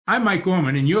I'm Mike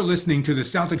Gorman, and you're listening to the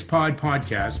Celtics Pod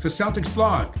podcast for Celtics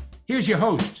Blog. Here's your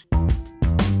host.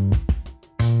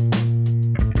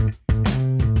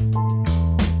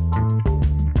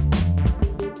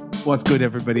 What's good,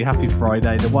 everybody? Happy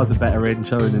Friday. There was a better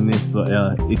intro than this, but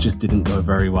it just didn't go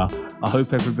very well. I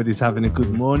hope everybody's having a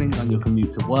good morning on your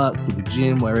commute to work, to the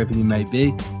gym, wherever you may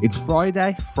be. It's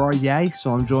Friday,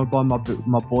 so I'm joined by my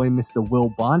boy, Mr. Will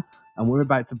Bond, and we're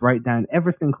about to break down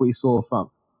everything we saw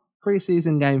from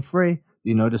preseason game 3.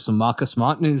 You know, there's some Marcus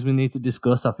Smart news we need to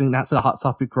discuss. I think that's a hot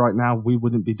topic right now. We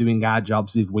wouldn't be doing our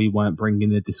jobs if we weren't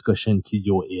bringing the discussion to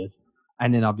your ears.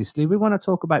 And then obviously we want to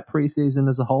talk about preseason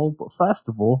as a whole. But first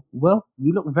of all, Will,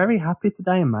 you look very happy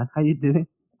today, man. How you doing?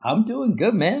 I'm doing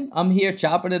good, man. I'm here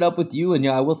chopping it up with you. And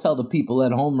I will tell the people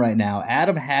at home right now,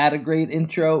 Adam had a great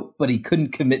intro, but he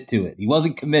couldn't commit to it. He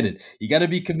wasn't committed. You got to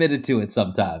be committed to it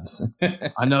sometimes.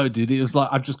 I know, dude. It was like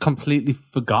I just completely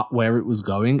forgot where it was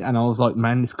going. And I was like,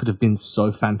 man, this could have been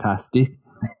so fantastic.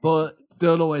 But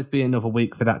there'll always be another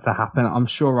week for that to happen. I'm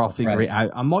sure I'll figure it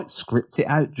out. I might script it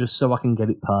out just so I can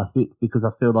get it perfect because I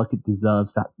feel like it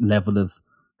deserves that level of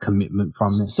commitment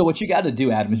from me. So what you got to do,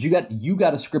 Adam, is you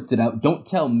got to script it out. Don't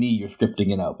tell me you're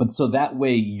scripting it out, but so that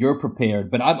way you're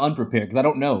prepared. But I'm unprepared because I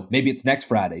don't know. Maybe it's next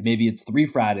Friday. Maybe it's 3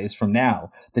 Fridays from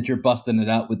now that you're busting it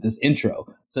out with this intro.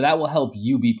 So that will help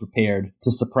you be prepared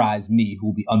to surprise me, who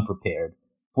will be unprepared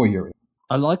for your.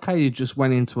 I like how you just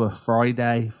went into a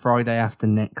Friday after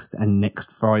next, and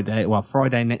next Friday. Well,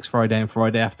 Friday, next Friday, and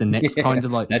Friday after next. Yeah, kind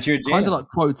of like that's your jam. Kind of like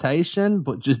quotation,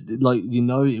 but just like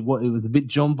it was a bit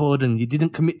jumbled, and you didn't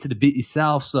commit to the bit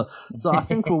yourself. So I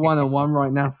think we're 1-1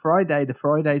 right now. The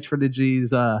Friday trilogy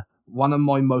is one of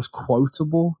my most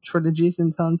quotable trilogies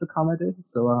in terms of comedy.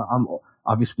 So I'm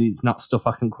obviously it's not stuff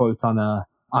I can quote on a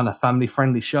family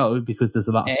friendly show because there's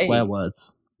a lot of swear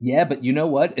words. Yeah, but you know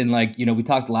what? And we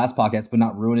talked the last podcast, but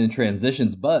not ruining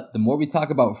transitions. But the more we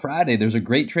talk about Friday, there's a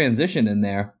great transition in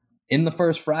there. In the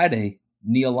first Friday,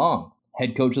 Nia Long,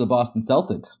 head coach of the Boston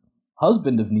Celtics,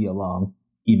 husband of Nia Long,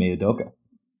 Ime Udoka.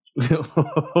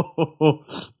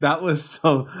 That was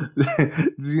so.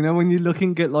 You know when you're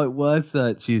looking at like word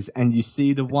searches and you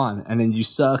see the one and then you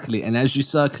circle it, and as you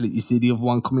circle it, you see the other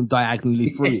one coming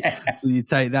diagonally through it. So you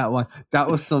take that one. That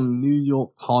was some New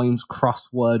York Times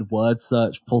crossword word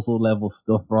search puzzle level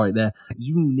stuff right there.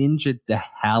 You ninja'd the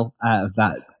hell out of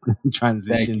that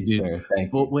transition, Thank you, dude. Sir.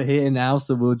 Thank but you. We're here now,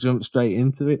 so we'll jump straight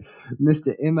into it.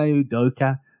 Mr. Ime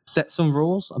Udoka set some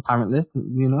rules, apparently.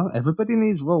 You know, everybody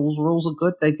needs rules. Rules are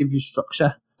good. They give you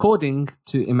structure. According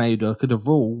to Ime Udoka, the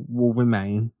rule will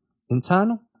remain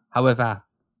internal. However,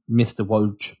 Mr.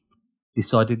 Woj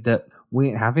decided that we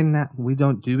ain't having that. We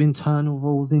don't do internal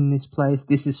rules in this place.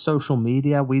 This is social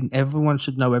media. Everyone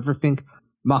should know everything.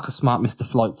 Marcus Smart missed a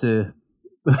flight to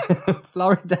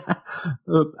Florida,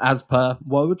 as per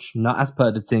Woj, not as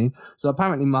per the team. So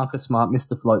apparently Marcus Smart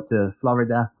missed a flight to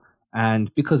Florida.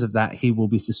 And because of that, he will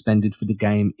be suspended for the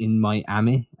game in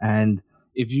Miami. And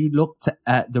if you looked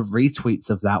at the retweets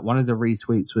of that, one of the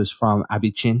retweets was from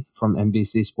Abby Chin from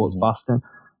NBC Sports Boston.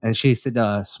 And she said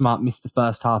Smart missed the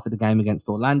first half of the game against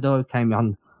Orlando,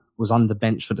 was on the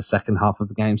bench for the second half of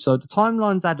the game. So the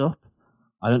timelines add up.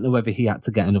 I don't know whether he had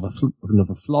to get another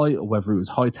flight or whether it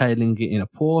was hightailing it in a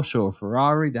Porsche or a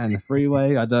Ferrari down the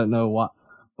freeway. I don't know what.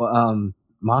 But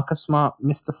Marcus Smart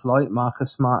missed the flight.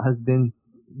 Marcus Smart has been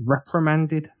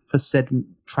reprimanded for said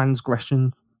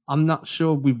transgressions. I'm not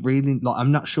sure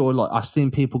I've seen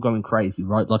people going crazy,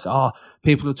 right? Like,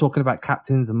 people are talking about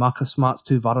captains and Marcus Smart's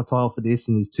too volatile for this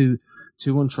and he's too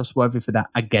untrustworthy for that.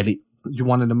 I get it. You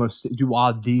are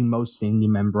the most senior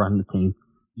member on the team.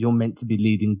 You're meant to be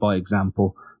leading by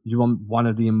example. You are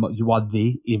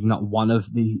if not one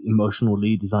of the emotional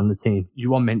leaders on the team.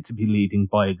 You are meant to be leading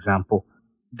by example.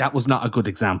 That was not a good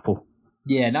example.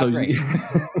 Yeah, not great.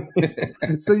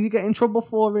 So you get in trouble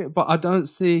for it, but I don't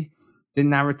see the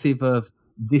narrative of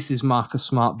this is Marcus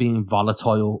Smart being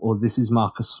volatile or this is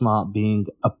Marcus Smart being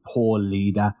a poor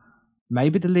leader.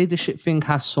 Maybe the leadership thing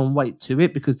has some weight to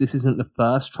it because this isn't the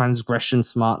first transgression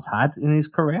Smart's had in his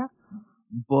career.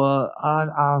 But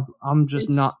I'm just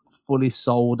not fully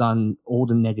sold on all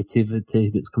the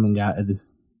negativity that's coming out of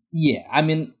this. Yeah, I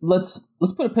mean, let's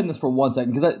put a pin in this for 1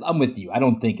 second because I'm with you. I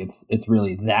don't think it's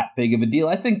really that big of a deal.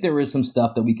 I think there is some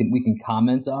stuff that we can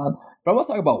comment on, but I want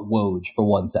to talk about Woj for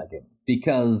 1 second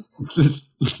because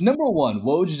number one,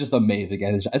 Woj is just amazing.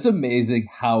 It's amazing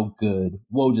how good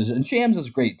Woj is, and Shams is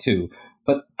great too.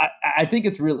 But I think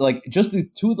it's really like just the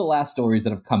two of the last stories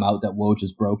that have come out that Woj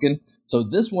is broken. So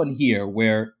this one here,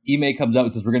 where Ime comes out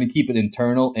and says we're going to keep it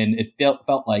internal, and it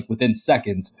felt like within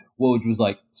seconds, Woj was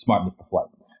like, Smart missed the flight.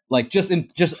 Like just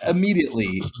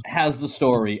immediately has the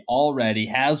story already,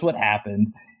 has what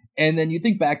happened. And then you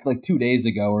think back like 2 days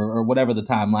ago or whatever the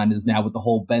timeline is now with the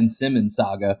whole Ben Simmons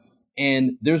saga.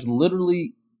 And there's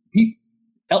literally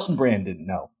Elton Brand didn't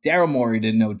know. Daryl Morey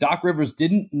didn't know. Doc Rivers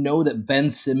didn't know that Ben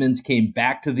Simmons came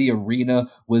back to the arena,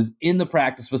 was in the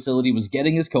practice facility, was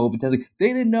getting his COVID testing. They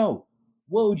didn't know.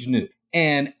 Woj knew.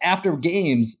 And after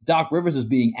games, Doc Rivers is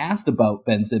being asked about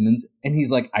Ben Simmons, and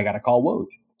he's like, I got to call Woj.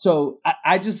 So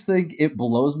I just think it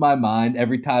blows my mind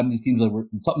every time these teams like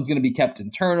something's going to be kept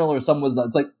internal or someone's not.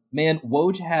 It's like, man,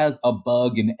 Woj has a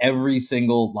bug in every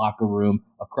single locker room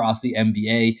across the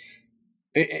NBA.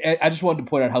 I just wanted to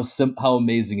point out how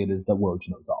amazing it is that Woj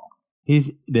knows all.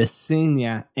 He's the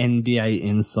senior NBA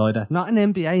insider, not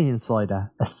an NBA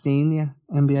insider, a senior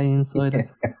NBA insider.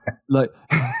 Like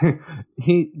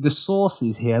the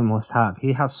sources he must have.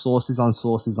 He has sources on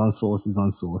sources on sources on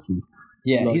sources.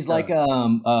 Yeah, he's like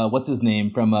what's his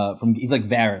name from he's like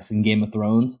Varys in Game of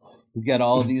Thrones. He's got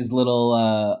all these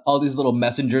little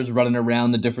messengers running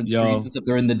around the different streets except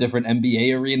they're in the different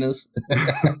NBA arenas.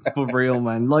 For real,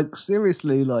 man. Like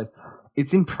seriously, like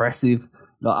it's impressive.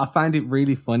 Like I found it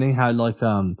really funny how like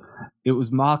it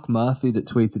was Mark Murphy that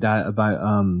tweeted out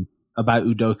about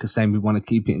Udoka saying we want to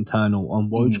keep it internal,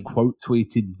 and Woj quote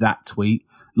tweeted that tweet.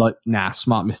 Like, nah,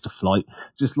 smart Mr. Flight.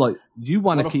 Just like, you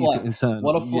want to keep it internal.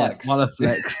 What a flex. Yeah, what a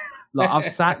flex. Like, I've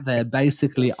sat there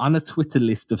basically on a Twitter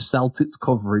list of Celtics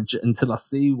coverage until I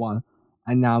see one.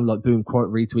 And now I'm like, boom, quote,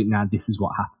 retweet. Now this is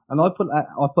what happened. And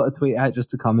I put a tweet out,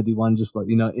 just a comedy one, just like,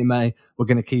 Ime, we're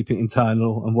going to keep it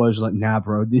internal. And Woj like, nah,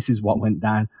 bro, this is what went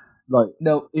down. Like,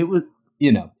 no, it was,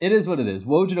 it is what it is.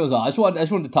 Woj knows all. I just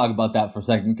wanted to talk about that for a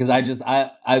second because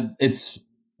it's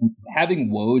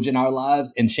having Woj in our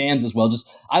lives and Shams as well. Just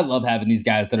I love having these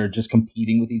guys that are just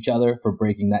competing with each other for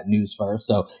breaking that news first.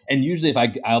 So, and usually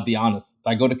I'll be honest,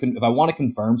 if I want to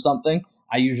confirm something,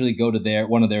 I usually go to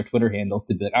one of their Twitter handles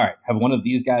to be like, all right, have one of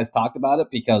these guys talked about it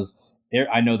because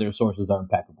I know their sources are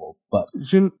impeccable. But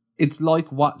it's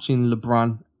like watching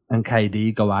LeBron and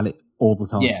KD go at it all the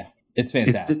time. Yeah, it's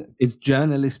fantastic. It's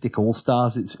journalistic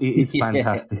all-stars. It's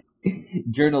fantastic.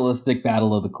 Journalistic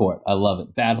battle of the court. I love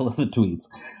it. Battle of the tweets.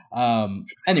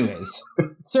 Anyways,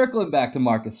 circling back to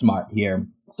Marcus Smart here.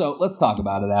 So let's talk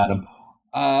about it, Adam.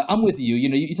 I'm with you.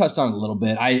 You touched on it a little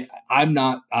bit. I'm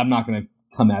not going to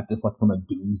come at this like from a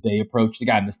doomsday approach. The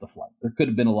guy missed the flight. There could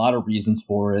have been a lot of reasons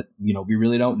for it. We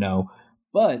really don't know.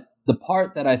 But the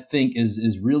part that I think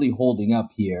is really holding up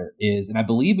here is, and I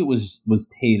believe it was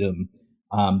Tatum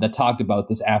that talked about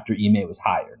this after Ime was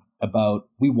hired, about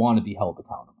we want to be held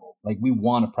accountable. Like, we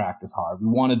want to practice hard. We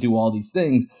want to do all these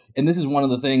things. And this is one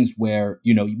of the things where,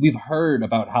 we've heard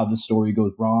about how the story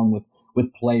goes wrong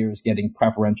with players getting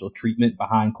preferential treatment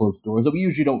behind closed doors that we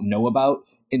usually don't know about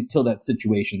until that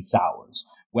situation sours.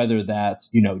 Whether that's,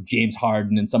 James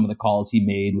Harden and some of the calls he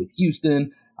made with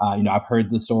Houston. I've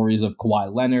heard the stories of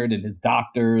Kawhi Leonard and his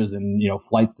doctors and,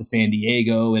 flights to San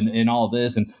Diego and all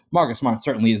this. And Marcus Smart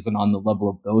certainly isn't on the level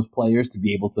of those players to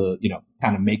be able to,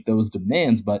 kind of make those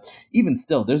demands. But even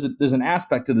still, there's an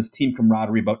aspect to this team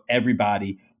camaraderie about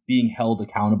everybody being held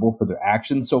accountable for their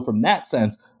actions. So from that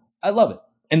sense, I love it.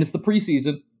 And it's the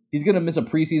preseason. He's going to miss a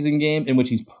preseason game in which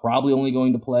he's probably only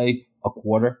going to play a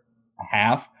quarter, a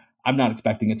half. I'm not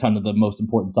expecting a ton of the most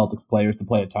important Celtics players to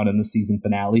play a ton in the season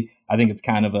finale. I think it's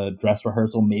kind of a dress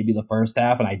rehearsal, maybe the first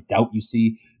half, and I doubt you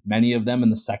see many of them in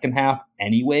the second half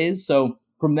anyways. So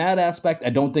from that aspect,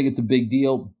 I don't think it's a big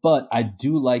deal, but I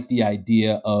do like the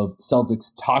idea of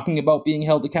Celtics talking about being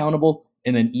held accountable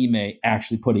and then Ime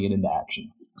actually putting it into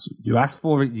action. You ask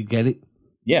for it, you get it.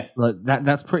 Yeah. Like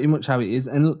that's pretty much how it is.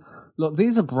 And look,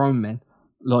 these are grown men.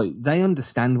 Like, they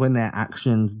understand when their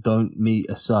actions don't meet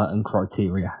a certain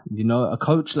criteria. A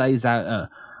coach lays out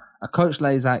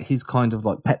his kind of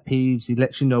like pet peeves. He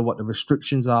lets you know what the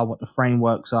restrictions are, what the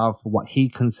frameworks are for what he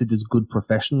considers good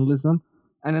professionalism.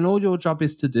 And then all your job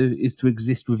is to do is to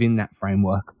exist within that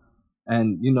framework.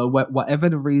 And, whatever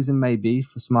the reason may be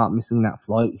for Smart missing that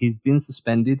flight, he's been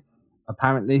suspended.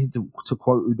 Apparently, to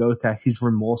quote Udoka, he's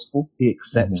remorseful. He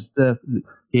accepts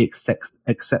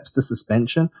accepts the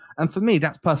suspension, and for me,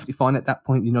 that's perfectly fine. At that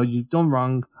point, you've done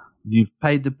wrong. You've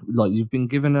paid you've been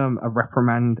given a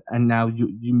reprimand, and now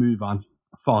you move on.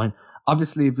 Fine.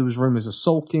 Obviously, if there was rumors of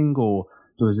sulking or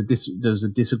there was a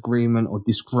disagreement or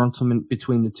disgruntlement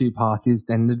between the two parties,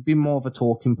 then there'd be more of a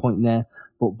talking point there.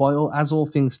 But as all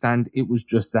things stand, it was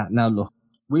just that. Now, look,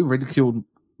 we ridiculed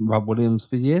Rob Williams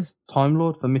for years, Time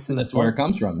Lord, for missing. That's where it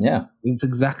comes from. Yeah, it's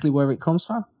exactly where it comes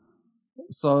from.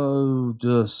 So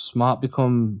does Smart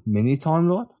become mini Time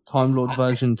Lord? Time Lord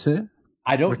version 2?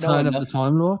 I don't Return know of the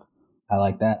Time Lord? I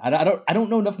like that. I don't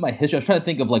know enough of my history. I was trying to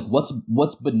think of like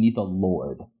what's beneath a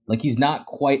lord. Like he's not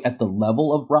quite at the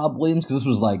level of Rob Williams, because this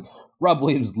was like Rob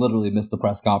Williams literally missed the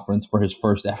press conference for his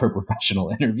first ever professional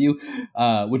interview,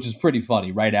 which is pretty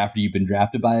funny. Right after you've been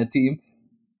drafted by a team.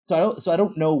 So I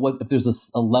don't know if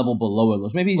there's a level below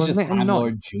it. Maybe he's just Time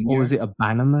Lord Jr. Or was it a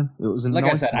Bannerman? It was a like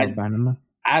I said, Bannerman.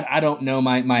 I don't know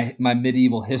my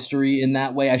medieval history in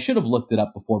that way. I should have looked it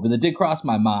up before, but it did cross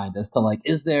my mind as to like,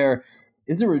 is there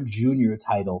a junior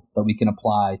title that we can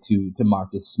apply to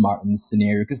Marcus Smart in this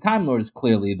scenario? Because Time Lord is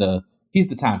clearly he's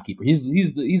the timekeeper.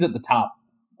 He's at the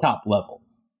top level.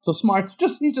 So Smart's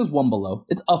he's just one below.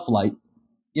 It's a flight.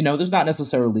 You know, there's not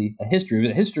necessarily a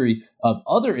history of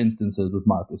other instances with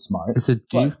Marcus Smart. It's a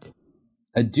duke.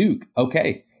 A duke.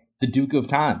 Okay. The Duke of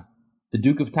Time. The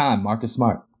Duke of Time, Marcus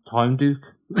Smart. Time Duke.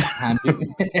 Time Duke.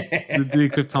 The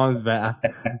Duke of Time's better.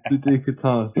 The Duke of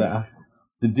Time's better.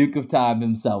 The Duke of Time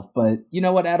himself. But you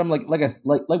know what, Adam? Like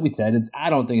we said, I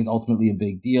don't think it's ultimately a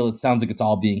big deal. It sounds like it's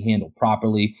all being handled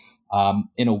properly.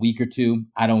 In a week or two,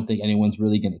 I don't think anyone's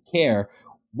really going to care.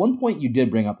 One point you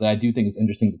did bring up that I do think is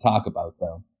interesting to talk about,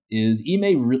 though, is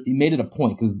Ime made it a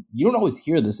point, because you don't always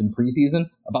hear this in preseason,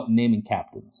 about naming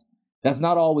captains. That's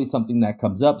not always something that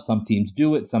comes up. Some teams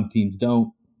do it, some teams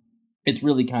don't. It's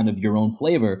really kind of your own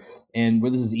flavor. And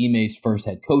where this is Ime's first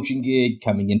head coaching gig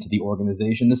coming into the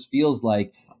organization, this feels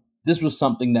like this was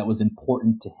something that was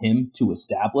important to him to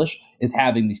establish, is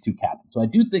having these two captains. So I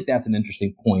do think that's an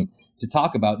interesting point to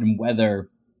talk about, and whether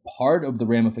part of the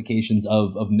ramifications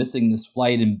of missing this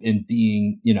flight and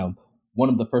being, you know, one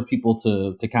of the first people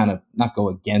to kind of not go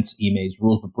against Ime's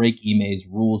rules, but break Ime's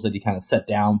rules that he kind of set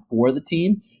down for the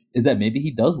team, is that maybe he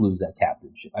does lose that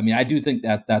captainship. I mean, I do think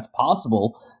that that's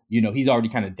possible. You know, he's already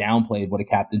kind of downplayed what a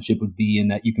captainship would be, and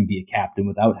that you can be a captain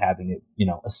without having it, you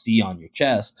know, a C on your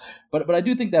chest. But I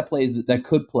do think that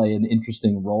could play an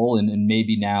interesting role, and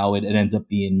maybe now it ends up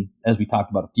being, as we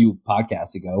talked about a few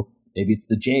podcasts ago, maybe it's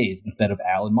the Jays instead of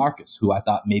Al and Marcus, who I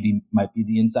thought maybe might be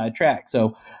the inside track.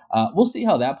 So we'll see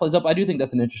how that plays up. I do think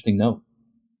that's an interesting note.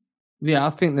 Yeah, I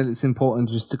think that it's important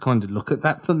just to kind of look at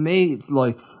that. For me, it's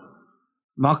like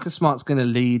Marcus Smart's going to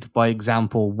lead by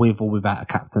example with or without a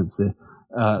captaincy.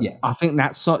 I think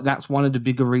that's one of the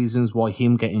bigger reasons why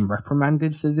him getting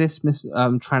reprimanded for this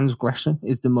transgression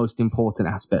is the most important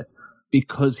aspect,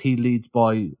 because he leads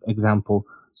by example.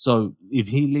 So if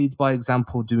he leads by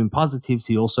example doing positives,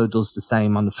 he also does the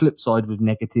same on the flip side with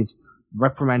negatives.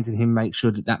 Reprimanding him makes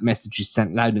sure that message is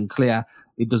sent loud and clear.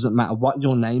 It doesn't matter what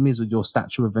your name is or your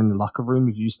stature within the locker room.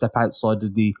 If you step outside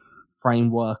of the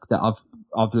framework that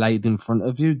I've laid in front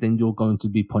of you, then you're going to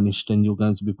be punished, and you're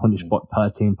going to be punished by per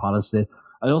team policy.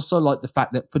 I also like the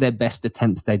fact that for their best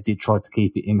attempts, they did try to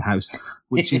keep it in-house,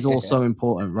 which is also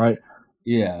important, right?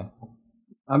 Yeah.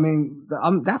 I mean,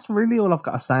 that's really all I've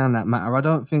got to say on that matter. I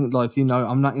don't think, like, you know,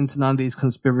 I'm not into none of these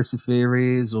conspiracy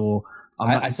theories, or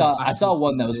I saw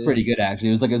one that was pretty good, actually.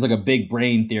 It was like a big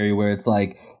brain theory where it's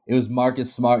like it was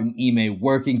Marcus Smart and Ime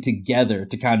working together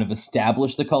to kind of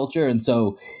establish the culture, and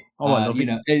so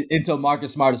and so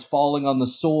Marcus Smart is falling on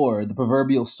the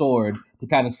proverbial sword, to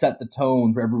kind of set the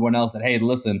tone for everyone else that, hey,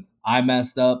 listen, I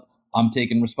messed up, I'm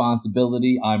taking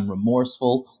responsibility, I'm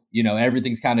remorseful. You know,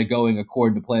 everything's kind of going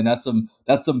according to plan. That's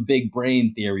some big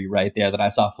brain theory right there that I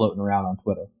saw floating around on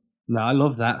Twitter. No, I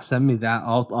love that. Send me that.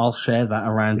 I'll share that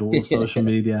around all social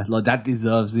media. Like, that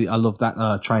deserves it. I love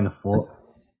that train of thought.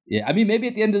 Yeah, I mean, maybe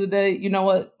at the end of the day, you know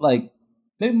what? Like,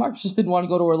 maybe Marcus just didn't want to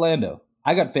go to Orlando.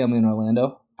 I got family in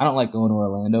Orlando. I don't like going to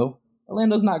Orlando.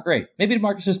 Orlando's not great. Maybe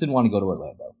Marcus just didn't want to go to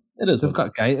Orlando. It is. They've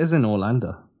got Gators in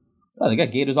Orlando. Oh, they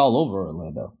got Gators all over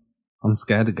Orlando. I'm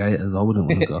scared of Gators. I wouldn't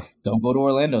want to go. Don't go to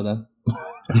Orlando then.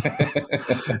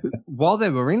 While they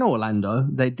were in Orlando,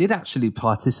 they did actually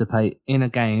participate in a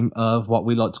game of what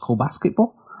we like to call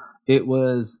basketball. It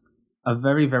was a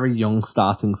very, very young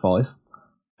starting five.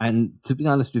 And to be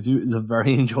honest with you, it was a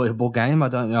very enjoyable game. I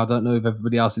don't know if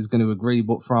everybody else is going to agree,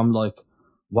 but from like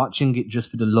watching it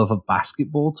just for the love of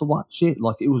basketball to watch it,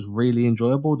 like, it was really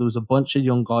enjoyable. There was a bunch of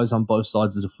young guys on both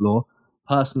sides of the floor.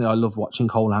 Personally, I love watching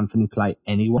Cole Anthony play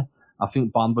anyway. I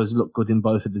think Bombo's looked good in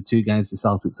both of the two games the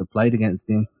Celtics have played against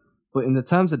him. But in the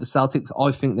terms of the Celtics,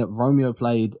 I think that Romeo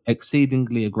played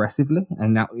exceedingly aggressively,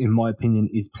 and that, in my opinion,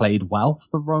 is played well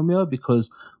for Romeo, because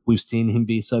we've seen him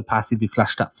be so passive. He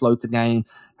flashed that float again,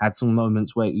 had some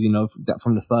moments where, you know, that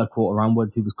from the third quarter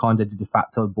onwards, he was kind of the de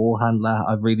facto ball handler.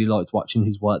 I really liked watching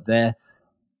his work there.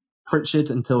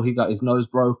 Pritchard, until he got his nose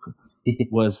broke,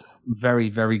 was very,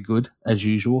 very good, as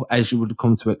usual, as you would have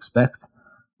come to expect.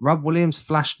 Rob Williams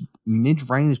flashed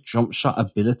mid-range jump shot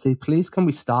ability. Please, can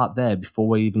we start there before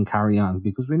we even carry on?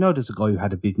 Because we know there's a guy who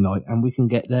had a big night, and we can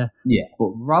get there. Yeah.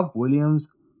 But Rob Williams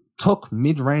took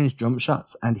mid-range jump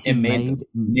shots, and he made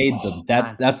them.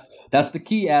 That's the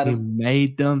key, Adam. He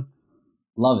made them.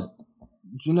 Love it.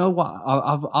 Do you know what?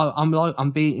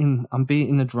 I'm beating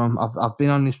the drum. I've been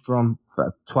on this drum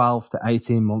for 12 to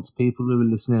 18 months. People who are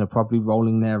listening are probably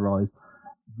rolling their eyes.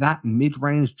 That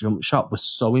mid-range jump shot was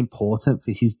so important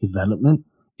for his development,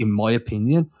 in my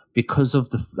opinion, because of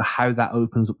how that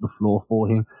opens up the floor for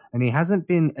him. And he hasn't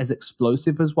been as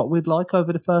explosive as what we'd like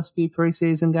over the first few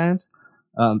preseason games.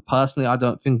 Personally, I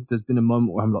don't think there's been a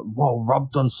moment where I'm like, whoa,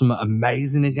 Rob done something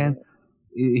amazing again.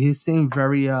 He seemed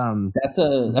very... That's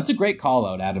a great call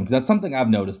out, Adam, because that's something I've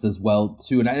noticed as well,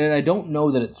 too. And I don't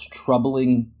know that it's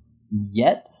troubling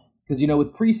yet, because,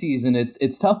 with preseason,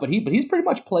 it's tough, but he's pretty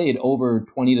much played over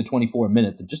 20 to 24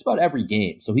 minutes in just about every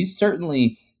game. So he's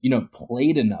certainly,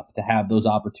 played enough to have those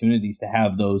opportunities, to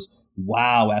have those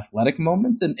wow athletic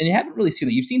moments. And you haven't really seen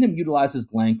it. You've seen him utilize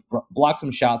his length, block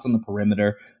some shots on the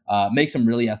perimeter, make some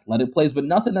really athletic plays, but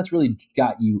nothing that's really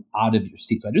got you out of your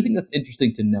seat. So I do think that's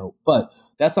interesting to note. But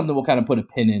that's something we'll kind of put a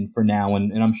pin in for now,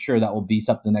 and I'm sure that will be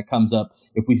something that comes up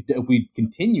if we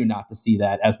continue not to see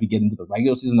that as we get into the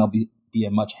regular season. That'll be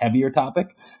a much heavier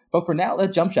topic. But for now,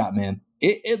 that jump shot, man,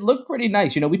 it looked pretty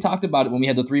nice. We talked about it when we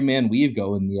had the 3-man weave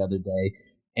going the other day,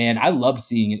 and I loved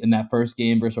seeing it in that first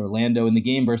game versus Orlando, in the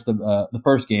game versus the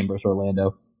first game versus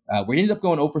Orlando, where he ended up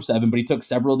going 0 for 7, but he took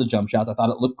several of the jump shots. I thought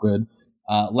it looked good.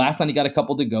 Last night he got a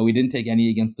couple to go. He didn't take any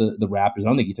against the Raptors. I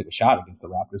don't think he took a shot against the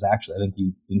Raptors, actually. I think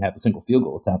he didn't have a single field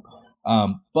goal attempt.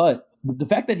 But the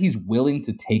fact that he's willing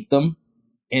to take them,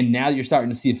 and now you're starting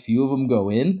to see a few of them go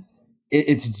in,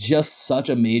 it's just such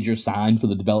a major sign for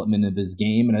the development of his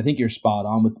game. And I think you're spot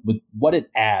on with what it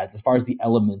adds as far as the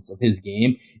elements of his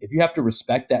game. If you have to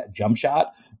respect that jump shot,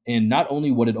 and not only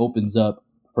what it opens up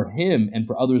for him and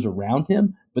for others around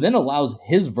him, but then allows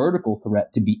his vertical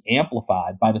threat to be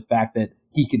amplified by the fact that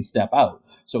he can step out.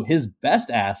 So his best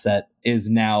asset is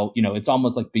now, it's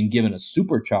almost like being given a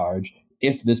supercharge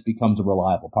if this becomes a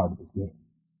reliable part of his game.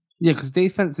 Yeah, because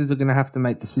defenses are going to have to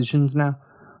make decisions now.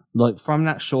 Like, from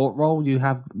that short roll, you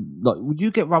have, like, would you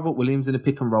get Robert Williams in a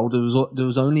pick and roll? There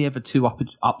was only ever two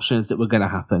options that were going to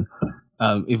happen.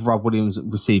 If Rob Williams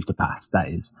received a pass, that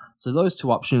is. So those two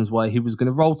options were he was going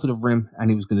to roll to the rim and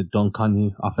he was going to dunk on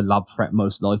you off a lob threat,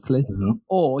 most likely,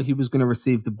 or he was going to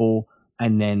receive the ball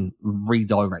and then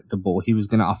redirect the ball. He was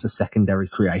going to offer secondary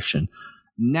creation.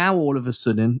 Now, all of a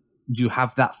sudden, you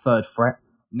have that third threat.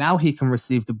 Now he can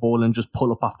receive the ball and just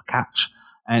pull up off the catch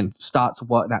and start to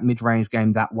work that mid-range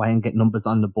game that way and get numbers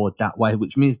on the board that way,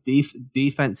 which means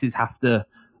defenses have to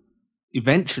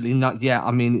eventually,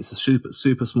 it's a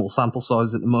super small sample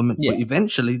size at the moment, but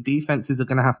eventually defenses are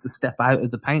going to have to step out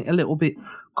of the paint a little bit,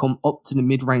 come up to the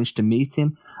mid-range to meet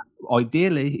him.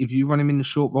 Ideally, if you run him in the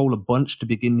short roll a bunch to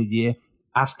begin the year,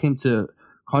 ask him to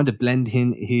kind of blend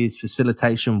in his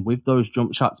facilitation with those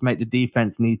jump shots, make the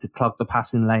defense need to clog the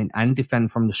passing lane and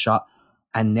defend from the shot,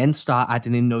 and then start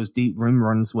adding in those deep rim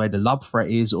runs where the lob threat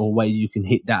is, or where you can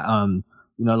hit that,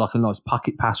 like a nice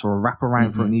pocket pass or a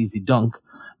wraparound for an easy dunk.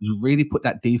 You really put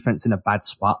that defense in a bad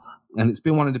spot. And it's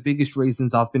been one of the biggest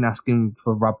reasons I've been asking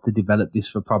for Rob to develop this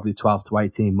for probably 12 to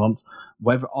 18 months.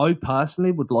 Whether I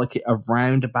personally would like it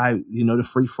around about, the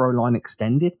free throw line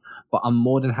extended, but I'm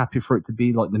more than happy for it to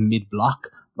be like the mid block,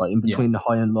 like in between the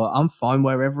high and low. I'm fine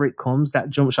wherever it comes. That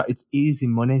jump shot, it's easy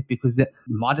money because the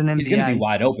modern NBA... He's going to be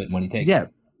wide open when he takes it. Yeah.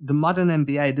 The modern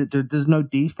NBA, there's no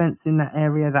defense in that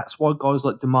area. That's why guys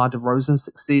like DeMar DeRozan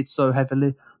succeed so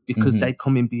heavily, because they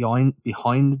come in behind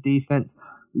the defense.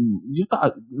 You've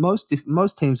got most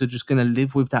teams are just going to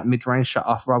live with that mid-range shot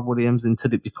off Rob Williams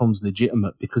until it becomes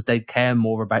legitimate, because they care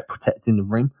more about protecting the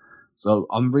rim. So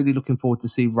I'm really looking forward to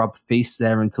see Rob feast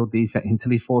there until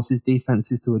he forces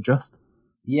defenses to adjust.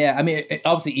 Yeah, I mean,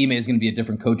 obviously Ime is going to be a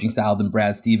different coaching style than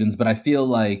Brad Stevens, but I feel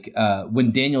like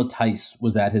when Daniel Tice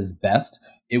was at his best,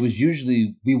 it was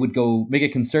usually we would go make a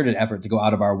concerted effort to go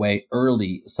out of our way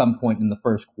early, some point in the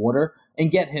first quarter, and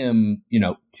get him,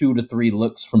 2 to 3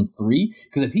 looks from 3.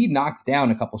 Because if he knocks down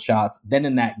a couple shots, then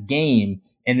in that game,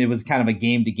 and it was kind of a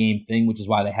game-to-game thing, which is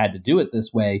why they had to do it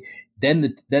this way,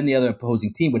 then the other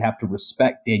opposing team would have to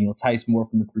respect Daniel Tice more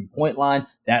from the three-point line.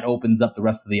 That opens up the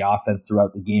rest of the offense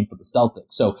throughout the game for the Celtics.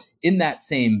 So in that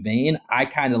same vein, I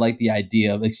kind of like the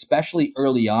idea of, especially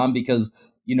early on, because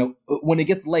when it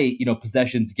gets late,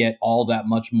 possessions get all that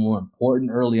much more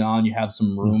important early on. You have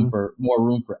some room more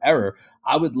room for error.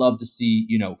 I would love to see,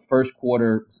 first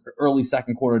quarter, early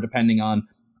second quarter, depending on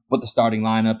what the starting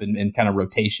lineup and kind of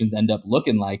rotations end up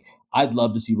looking like. I'd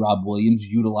love to see Rob Williams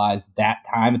utilize that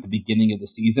time at the beginning of the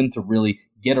season to really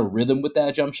get a rhythm with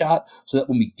that jump shot so that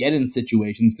when we get in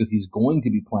situations, because he's going to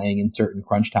be playing in certain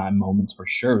crunch time moments for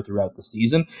sure throughout the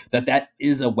season, that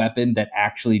is a weapon that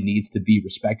actually needs to be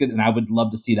respected. And I would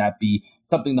love to see that be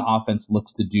something the offense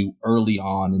looks to do early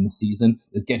on in the season,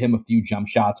 is get him a few jump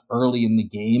shots early in the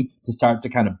game to start to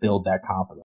kind of build that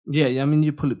confidence. Yeah, I mean,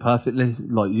 you put it perfectly.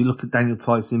 Like, you look at Daniel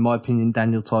Tice, in my opinion,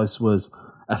 Daniel Tice was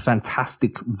a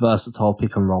fantastic, versatile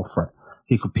pick and roll threat.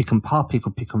 He could pick and pop, he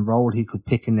could pick and roll, he could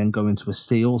pick and then go into a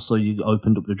seal, so you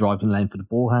opened up the driving lane for the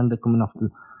ball handler coming off the...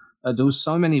 there was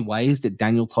so many ways that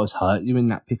Daniel Tice hurt you in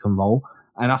that pick and roll,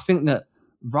 and I think that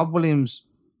Rob Williams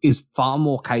is far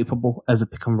more capable as a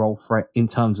pick and roll threat in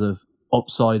terms of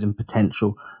upside and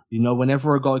potential. You know,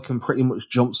 whenever a guy can pretty much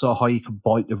jump so high he can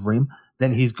bite the rim,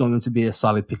 then he's going to be a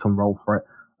solid pick and roll threat.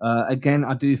 Again,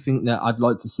 I do think that I'd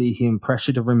like to see him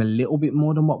pressure the rim a little bit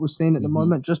more than what we're seeing at the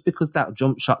moment, just because that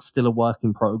jump shot's still a work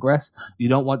in progress. You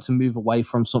don't want to move away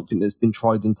from something that's been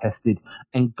tried and tested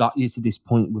and got you to this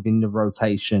point within the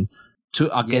rotation.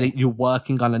 I get it, you're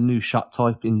working on a new shot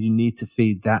type and you need to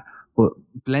feed that, but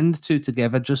blend the two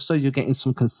together just so you're getting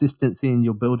some consistency and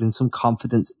you're building some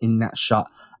confidence in that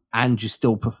shot and you're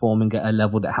still performing at a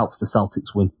level that helps the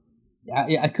Celtics win.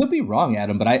 Yeah, I could be wrong,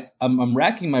 Adam, but I'm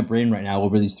racking my brain right now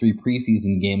over these 3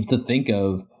 preseason games to think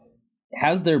of,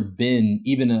 has there been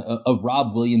even a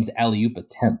Rob Williams alley-oop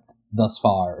attempt thus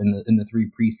far in the 3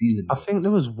 preseason games? I think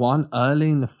there was one early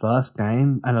in the first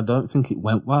game, and I don't think it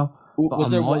went well.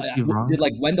 Was there one, did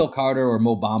like Wendell Carter or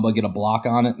Mo Bamba get a block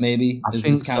on it? Maybe I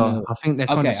think so. I think they're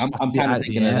kind of I'm kind of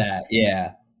thinking of that.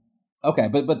 Yeah. Okay,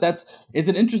 but it's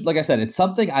an interest. Like I said, it's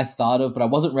something I thought of, but I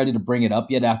wasn't ready to bring it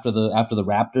up yet after the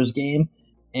Raptors game,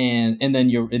 and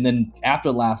then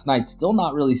after last night, still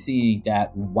not really seeing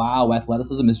that wow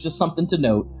athleticism. Is just something to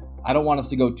note. I don't want us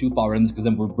to go too far in this because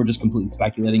then we're just completely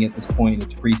speculating at this point.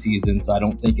 It's preseason, so I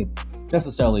don't think it's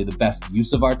necessarily the best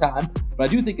use of our time, but I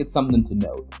do think it's something to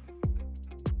note.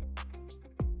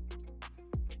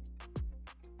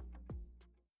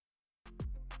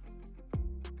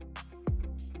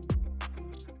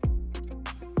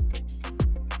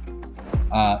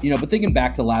 But thinking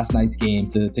back to last night's game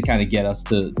to kind of get us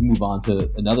to move on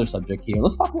to another subject here,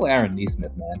 let's talk about Aaron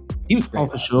Nesmith, man. He was great. Oh,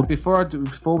 for sure. Night.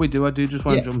 Before we do, I do just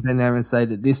want to jump in there and say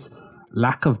that this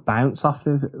lack of bounce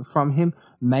from him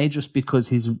may just because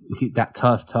he's that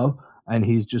turf toe and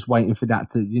he's just waiting for that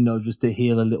to, just to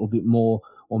heal a little bit more.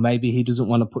 Or maybe he doesn't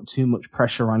want to put too much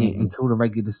pressure on it until the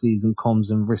regular season comes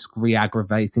and risk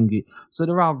re-aggravating it. So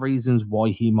there are reasons why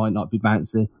he might not be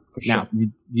bouncing. Now,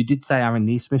 you did say Aaron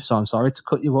Nesmith, so I'm sorry to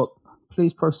cut you up.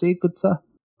 Please proceed, good sir.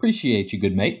 Appreciate you,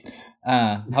 good mate.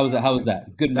 How was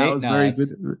that? Good mate? That was very good.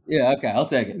 Yeah, okay, I'll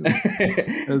take it.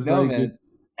 That was very good.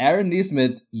 Aaron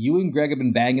Nesmith, you and Greg have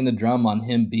been banging the drum on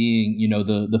him being,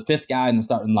 the 5th guy in the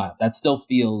starting lineup. That still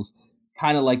feels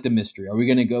kind of like the mystery. Are we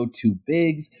going to go 2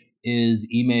 bigs? Is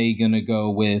Ime going to go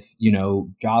with,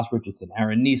 Josh Richardson,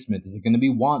 Aaron Nesmith? Is it going to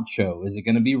be Wancho? Is it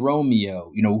going to be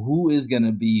Romeo? Who is going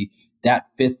to be that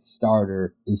 5th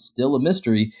starter is still a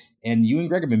mystery. And you and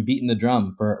Greg have been beating the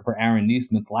drum for Aaron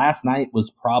Nesmith. Last night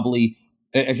was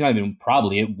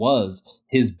it was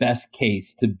his best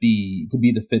case to be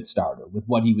the 5th starter with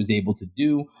what he was able to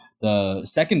do. The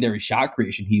secondary shot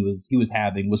creation he was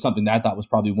having was something that I thought was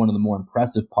probably one of the more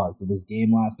impressive parts of his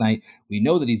game last night. We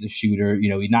know that he's a shooter.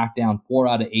 He knocked down 4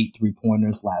 out of 8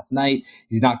 3-pointers last night.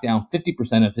 He's knocked down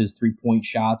 50% of his 3-point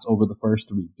shots over the first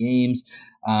 3 games.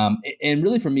 And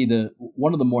really for me,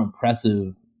 one of the more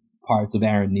impressive parts of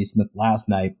Aaron Nesmith last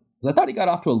night was I thought he got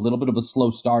off to a little bit of a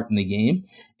slow start in the game.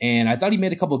 And I thought he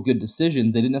made a couple of good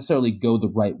decisions. They didn't necessarily go the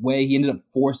right way. He ended up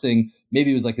forcing,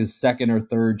 maybe it was like his 2nd or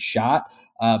 3rd shot,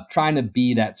 trying to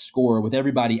be that scorer with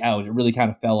everybody out. It really kind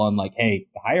of fell on like, hey,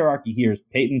 the hierarchy here is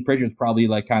Peyton Pritchard's probably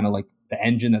like kind of like the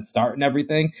engine that's starting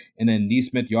everything. And then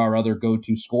Nesmith, you're our other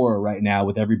go-to scorer right now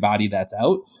with everybody that's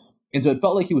out. And so it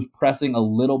felt like he was pressing a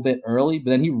little bit early, but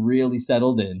then he really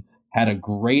settled in, had a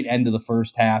great end of the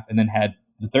first half, and then had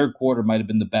the 3rd quarter might have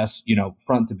been the best,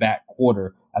 front to back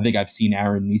quarter I think I've seen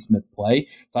Aaron Nesmith play.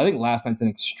 So I think last night's an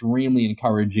extremely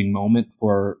encouraging moment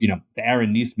for, the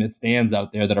Aaron Nesmith stands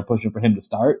out there that are pushing for him to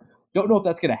start. Don't know if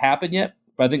that's going to happen yet,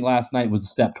 but I think last night was a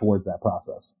step towards that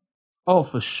process. Oh,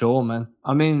 for sure, man.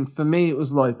 I mean, for me, it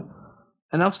was like,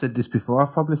 and I've said this before,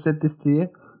 I've probably said this to you,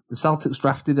 the Celtics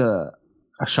drafted a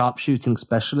sharpshooting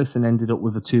specialist and ended up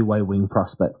with a 2-way wing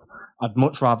prospect. I'd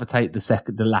much rather take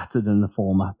the latter than the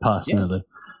former, personally.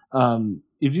 Yeah.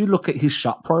 If you look at his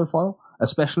shot profile,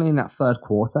 especially in that 3rd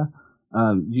quarter,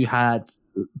 you had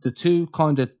the two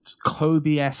kind of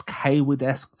Kobe-esque,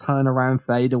 Hayward-esque turnaround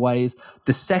fadeaways.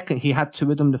 The second, he had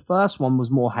two of them. The first one was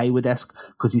more Hayward-esque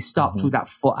because he stopped with that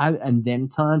foot out and then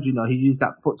turned. You know, he used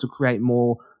that foot to create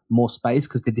more space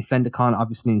because the defender can't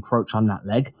obviously encroach on that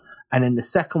leg. And then the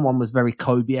second one was very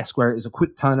Kobe-esque, where it was a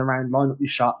quick turnaround, line up your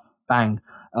shot, bang.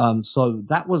 So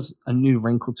that was a new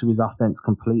wrinkle to his offense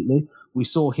completely. We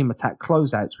saw him attack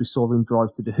closeouts. We saw him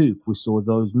drive to the hoop. We saw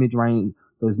those mid-range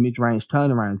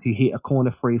turnarounds. He hit a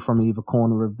corner free from either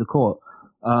corner of the court.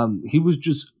 He was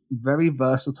just very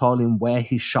versatile in where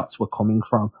his shots were coming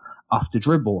from, off the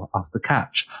dribble, off the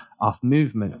catch, off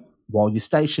movement, while you're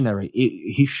stationary.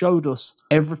 He showed us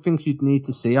everything you'd need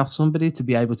to see off somebody to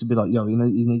be able to be like, yo, in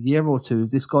a year or two,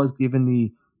 if this guy's given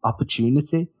the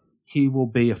opportunity, he will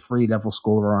be a 3-level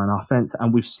scorer on offense.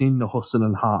 And we've seen the hustle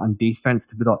and heart on defense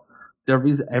to be like, there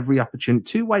is every opportunity.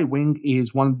 Two-way wing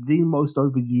is one of the most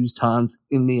overused terms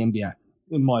in the NBA,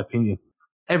 in my opinion.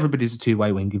 Everybody's a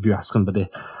two-way wing if you ask somebody.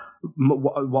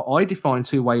 What I define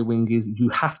two-way wing is you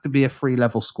have to be a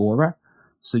 3-level scorer.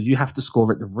 So you have to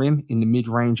score at the rim, in the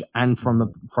mid-range, and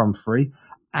from free.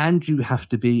 And you have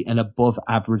to be an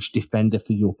above-average defender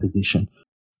for your position.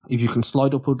 If you can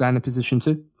slide up or down a position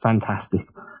too, fantastic.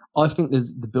 I think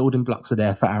the building blocks are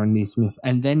there for Aaron Nesmith.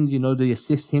 And then, the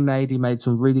assists he made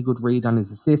some really good read on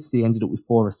his assists. He ended up with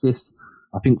 4 assists.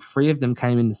 I think 3 of them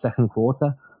came in the second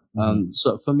quarter.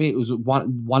 So for me, it was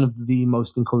one of the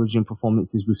most encouraging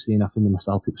performances we've seen off him in the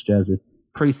Celtics jersey.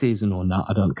 Preseason or not,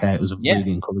 I don't care. It was a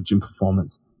really encouraging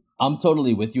performance. I'm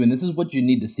totally with you, and this is what you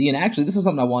need to see. And actually, this is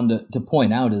something I wanted to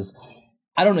point out is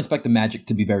I don't expect the Magic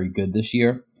to be very good this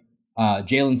year.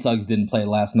 Jalen Suggs didn't play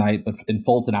last night, and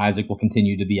Fulton Isaac will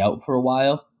continue to be out for a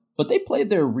while. But they played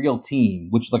their real team,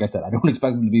 which, like I said, I don't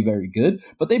expect them to be very good,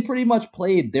 but they pretty much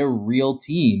played their real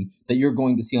team that you're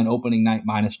going to see on opening night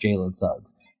minus Jalen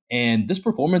Suggs. And this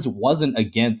performance wasn't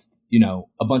against,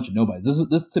 a bunch of nobodies.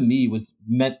 This to me was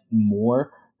meant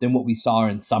more than what we saw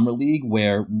in Summer League,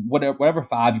 where whatever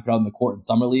 5 you put out in the court in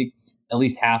Summer League, at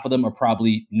least half of them are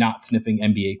probably not sniffing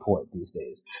NBA court these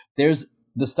days. There's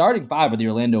the starting 5 of the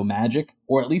Orlando Magic,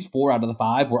 or at least 4 out of the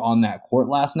 5 were on that court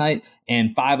last night,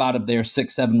 and 5 out of their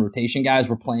 6-7 rotation guys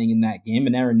were playing in that game,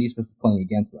 and Aaron Nesmith was playing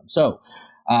against them. So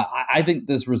I think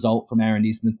this result from Aaron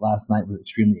Nesmith last night was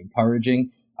extremely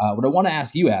encouraging. What I want to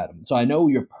ask you, Adam, so I know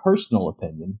your personal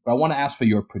opinion, but I want to ask for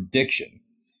your prediction.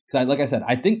 Because, like I said,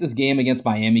 I think this game against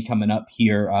Miami coming up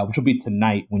here, which will be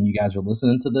tonight when you guys are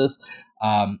listening to this,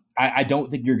 I don't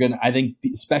think you're going to, I think,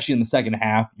 especially in the second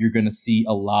half, you're going to see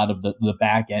a lot of the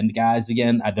back end guys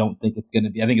again. I don't think it's going to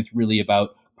be, I think it's really about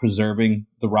preserving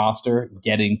the roster,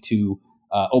 getting to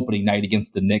opening night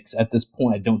against the Knicks. At this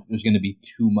point, I don't think there's going to be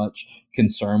too much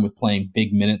concern with playing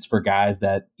big minutes for guys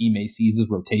that Ime sees as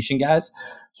rotation guys.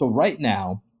 So right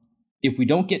now, if we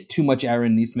don't get too much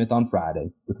Aaron Nesmith on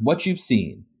Friday, with what you've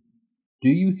seen, do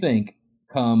you think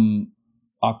come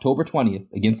October 20th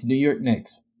against the New York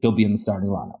Knicks, he'll be in the starting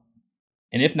lineup?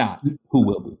 And if not, who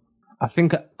will be? I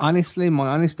think, honestly, my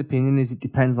honest opinion is it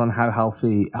depends on how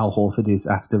healthy Al Horford is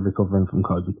after recovering from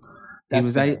COVID.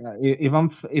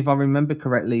 If I remember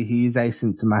correctly, he is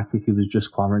asymptomatic. He was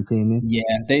just quarantining. Yeah,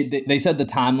 they said the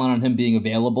timeline on him being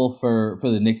available for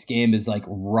the Knicks game is like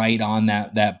right on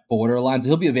that borderline. So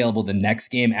he'll be available the next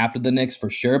game after the Knicks for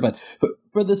sure. But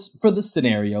for this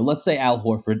scenario, let's say Al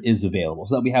Horford is available,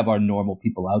 so that we have our normal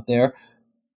people out there.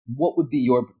 What would be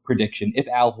your prediction if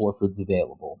Al Horford's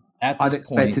available? I'd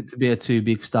expect it to be a 2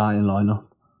 big starting lineup.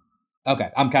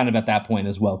 Okay, I'm kind of at that point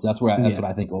as well. So that's what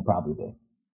I think it will probably be.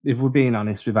 If we're being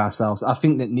honest with ourselves, I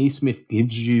think that Nesmith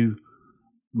gives you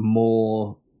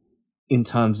more in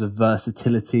terms of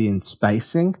versatility and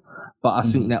spacing, but I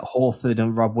think that Horford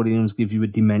and Rob Williams give you a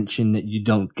dimension that you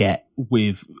don't get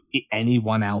with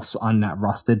anyone else on that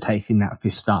roster taking that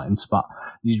 5th starting spot.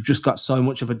 You've just got so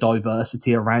much of a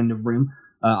diversity around the rim.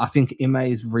 I think Ime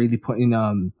is really putting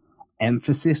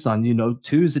emphasis on,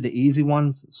 2s are the easy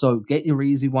ones. So get your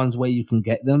easy ones where you can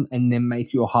get them and then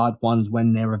make your hard ones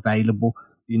when they're available.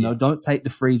 Don't take the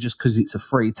 3 just because it's a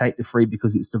 3. Take the 3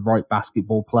 because it's the right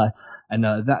basketball play. And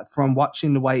that from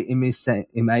watching the way Ime is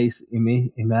setting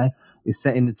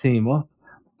the team up,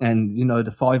 and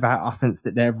the 5-out offense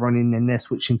that they're running, and they're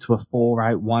switching to a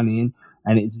 4-out, 1 in,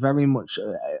 and it's very much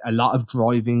a lot of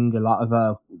driving, a lot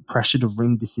of pressure to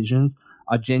rim decisions.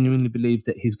 I genuinely believe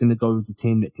that he's going to go with the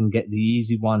team that can get the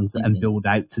easy ones and build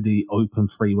out to the open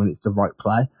 3 when it's the right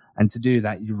play. And to do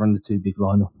that, you run the 2 big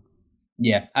lineup.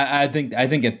 Yeah, I think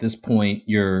at this point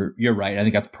you're right. I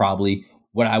think that's probably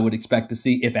what I would expect to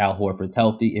see if Al Horford's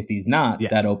healthy. If he's not,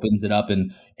 that opens it up,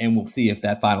 and we'll see if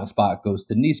that final spot goes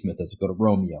to Nesmith. Does it go to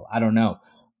Romeo? I don't know.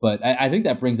 But I think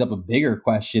that brings up a bigger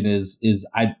question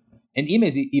and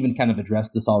Ime's even kind of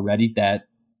addressed this already, that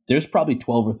there's probably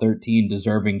 12 or 13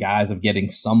 deserving guys of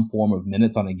getting some form of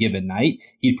minutes on a given night.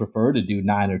 He'd prefer to do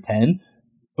 9 or 10,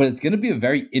 but it's going to be a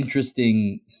very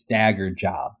interesting staggered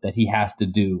job that he has to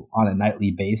do on a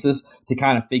nightly basis to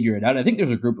kind of figure it out. I think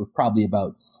there's a group of probably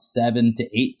about 7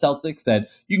 to 8 Celtics that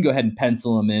you can go ahead and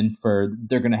pencil them in for,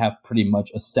 they're going to have pretty much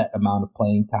a set amount of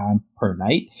playing time per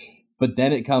night. But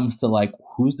then it comes to like,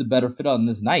 who's the better fit on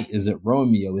this night? Is it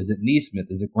Romeo? Is it Nesmith?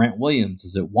 Is it Grant Williams?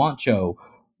 Is it Juancho?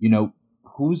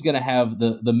 Who's going to have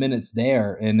the minutes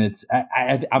there? And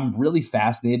I'm really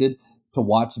fascinated to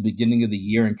watch the beginning of the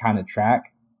year and kind of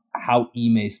track how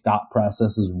Ime's thought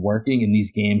process is working in these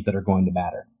games that are going to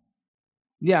matter.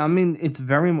 Yeah, I mean, it's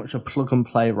very much a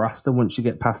plug-and-play roster once you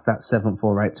get past that 7th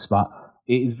or 8th spot.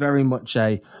 It is very much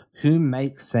a who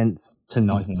makes sense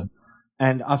tonight. Mm-hmm.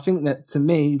 And I think that, to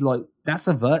me, like, that's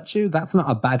a virtue. That's not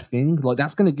a bad thing. Like,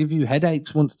 that's going to give you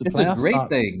headaches once the playoffs start. It's a great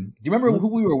thing. Do you remember who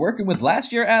we were working with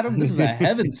last year, Adam? This is a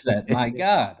heaven set. My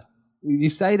God. You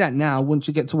say that now. Once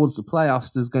you get towards the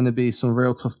playoffs, there's going to be some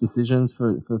real tough decisions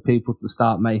for people to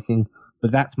start making.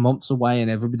 But that's months away, and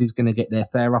everybody's going to get their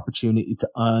fair opportunity to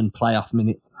earn playoff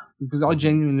minutes. Because I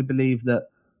genuinely believe that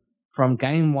from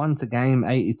game 1 to game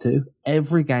 82,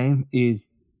 every game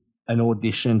is an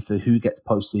audition for who gets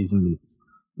postseason minutes.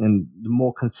 And the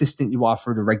more consistent you are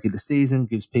through the regular season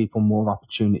gives people more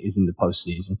opportunities in the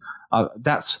postseason.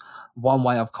 That's one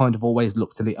way I've kind of always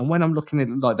looked at it. And when I'm looking at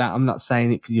it like that, I'm not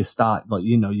saying it for your start, like,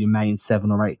 your main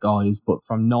 7 or 8 guys, but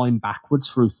from 9 backwards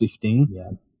through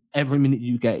 15, every minute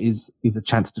you get is a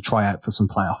chance to try out for some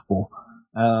playoff ball.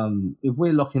 If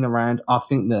we're looking around, I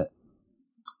think that,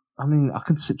 I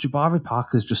can see Jabari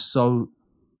Parker's just so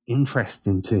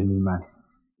interesting to me, man.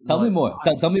 Tell me more.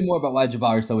 Tell me more about why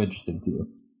Jabari is so interesting to you.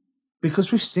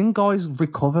 Because we've seen guys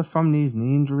recover from these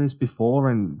knee injuries before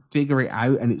and figure it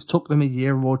out, and it's took them a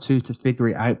year or two to figure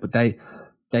it out, but they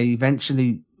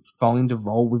eventually find a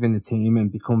role within the team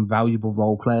and become valuable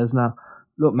role players now.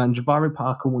 Look, man, Jabari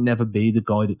Parker will never be the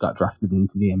guy that got drafted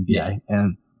into the NBA. Yeah.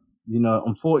 And,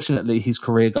 unfortunately, his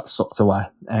career got sucked away,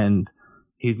 and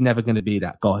he's never going to be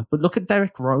that guy. But look at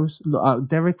Derrick Rose.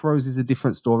 Derrick Rose is a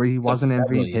different story. He was an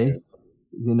MVP. Years.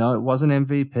 It was an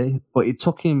MVP, but it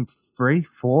took him 3,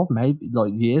 4, maybe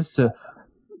years to.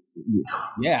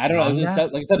 Yeah, I don't know. Like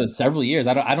I said, it's several years.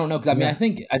 I don't know, because I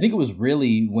think it was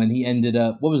really when he ended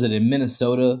up. What was it, in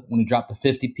Minnesota when he dropped the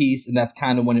 50 piece, and that's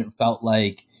kind of when it felt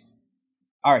like,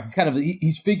 all right,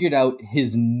 he's figured out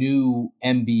his new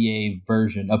NBA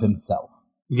version of himself.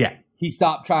 Yeah, he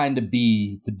stopped trying to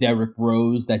be the Derrick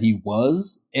Rose that he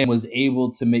was, and was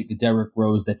able to make the Derrick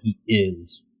Rose that he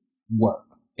is work.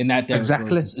 And that Derrick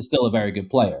Rose is still a very good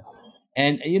player.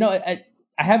 And,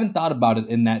 I haven't thought about it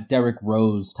in that Derrick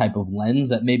Rose type of lens,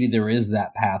 that maybe there is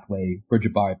that pathway for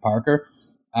Jabari Parker.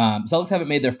 Celtics haven't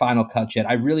made their final cut yet.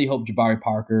 I really hope Jabari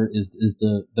Parker is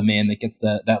the man that gets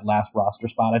that last roster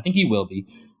spot. I think he will be.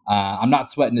 I'm not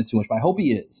sweating it too much, but I hope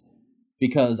he is.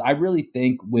 Because I really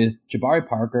think with Jabari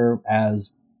Parker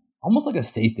as almost like a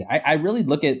safety, I really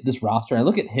look at this roster. I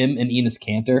look at him and Enes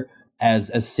Kanter as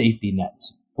safety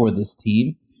nets for this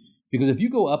team. Because if you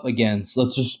go up against,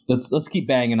 let's keep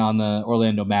banging on the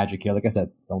Orlando Magic here. Like I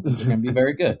said, don't think they're going to be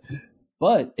very good.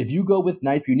 But if you go with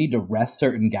nights, you need to rest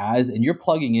certain guys, and you're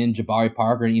plugging in Jabari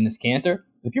Parker and Enes Kanter.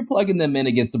 If you're plugging them in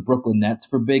against the Brooklyn Nets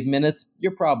for big minutes,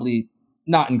 you're probably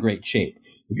not in great shape.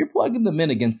 If you're plugging them in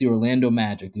against the Orlando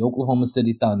Magic, the Oklahoma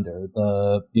City Thunder,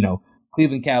 the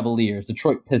Cleveland Cavaliers,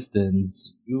 Detroit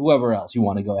Pistons, whoever else you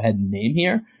want to go ahead and name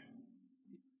here,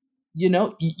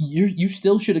 you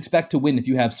still should expect to win if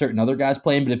you have certain other guys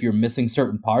playing, but if you're missing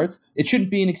certain parts, it shouldn't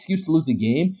be an excuse to lose a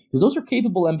game, because those are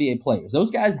capable NBA players.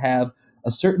 Those guys have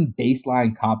a certain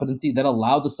baseline competency that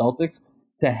allow the Celtics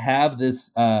to have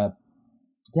this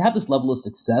level of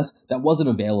success that wasn't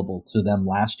available to them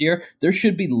last year. There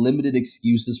should be limited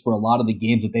excuses for a lot of the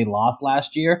games that they lost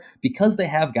last year, because they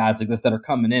have guys like this that are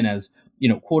coming in as,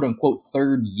 quote unquote,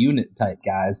 third unit type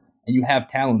guys, and you have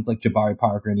talents like Jabari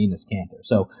Parker and Enes Kanter.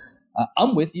 So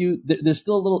I'm with you. There's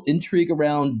still a little intrigue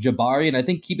around Jabari, and I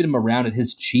think keeping him around at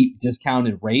his cheap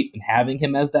discounted rate and having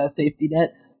him as that safety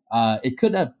net, it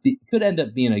could end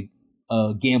up being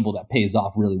a gamble that pays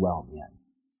off really well in the end.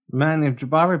 Man, if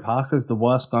Jabari Parker's the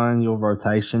worst guy in your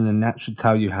rotation, then that should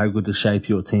tell you how good a shape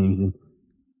your team's in.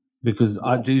 Because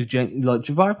I do like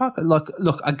Jabari Parker. Look,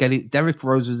 I get it. Derrick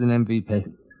Rose was an MVP.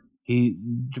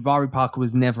 Jabari Parker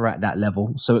was never at that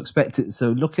level, so expect it.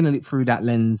 So looking at it through that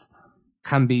lens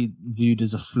can be viewed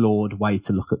as a flawed way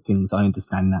to look at things. I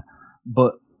understand that.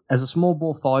 But as a small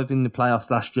ball 5 in the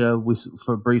playoffs last year,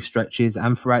 for brief stretches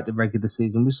and throughout the regular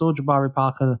season, we saw Jabari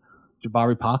Parker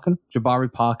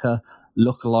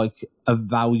look like a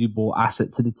valuable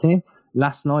asset to the team.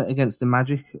 Last night against the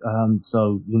Magic,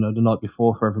 the night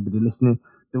before for everybody listening,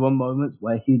 there were moments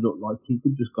where he looked like he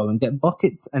could just go and get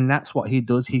buckets, and that's what he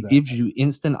does. He gives you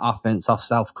instant offense off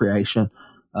self-creation.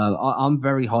 I'm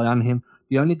very high on him.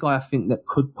 The only guy I think that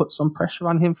could put some pressure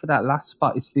on him for that last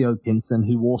spot is Theo Pinson,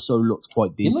 who also looked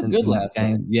quite decent. He looked good last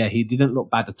game. Yeah, he didn't look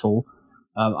bad at all.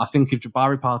 I think if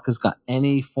Jabari Parker's got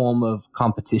any form of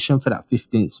competition for that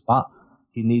 15th spot,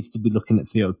 he needs to be looking at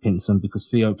Theo Pinson because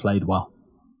Theo played well.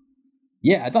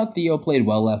 Yeah, I thought Theo played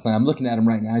well last night. I'm looking at him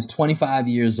right now. He's 25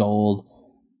 years old.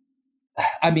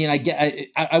 I mean,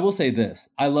 I will say this.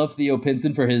 I love Theo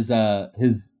Pinson for his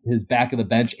back of the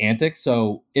bench antics.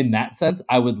 So in that sense,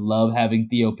 I would love having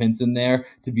Theo Pinson there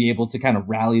to be able to kind of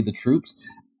rally the troops.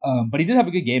 But he did have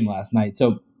a good game last night.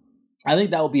 So I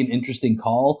think that will be an interesting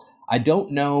call. I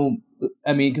don't know.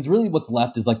 I mean, because really what's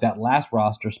left is like that last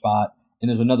roster spot. And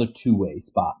there's another two-way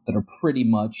spot that are pretty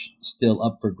much still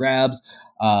up for grabs.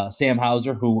 Sam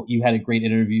Hauser, who you had a great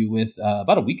interview with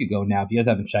about a week ago now. If you guys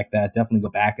haven't checked that, definitely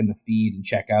go back in the feed and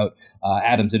check out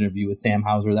Adam's interview with Sam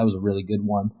Hauser. That was a really good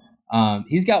one.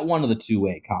 He's got one of the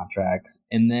two-way contracts.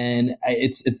 And then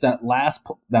it's that last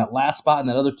spot and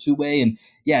that other two-way. And,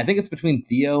 yeah, I think it's between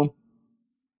Theo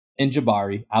and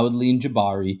Jabari. I would lean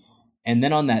Jabari. And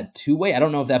then on that two-way, I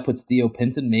don't know if that puts Theo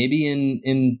Pinson maybe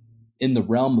in the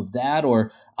realm of that,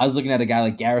 or I was looking at a guy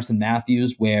like Garrison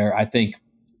Matthews, where I think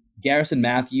Garrison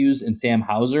Matthews and Sam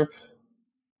Hauser,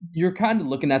 you're kind of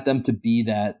looking at them to be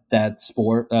that the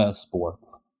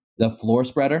floor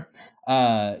spreader,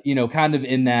 kind of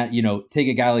in that, take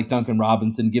a guy like Duncan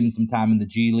Robinson, give him some time in the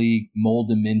G League,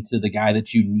 mold him into the guy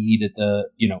that you need at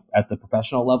the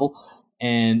professional level.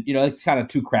 And, it's kind of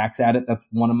two cracks at it. That's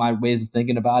one of my ways of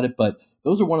thinking about it, but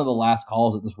those are one of the last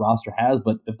calls that this roster has.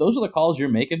 But if those are the calls you're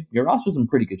making, your roster's in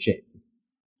pretty good shape.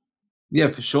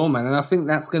 Yeah, for sure, man. And I think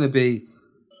that's going to be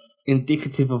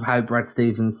indicative of how Brad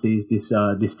Stevens sees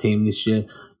this team this year.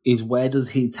 Is where does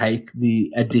he take the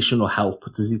additional help?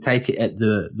 Does he take it at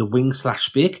the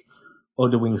wing/big or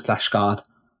the wing/guard?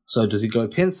 So does he go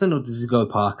Pinson or does he go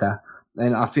Parker?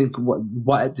 And I think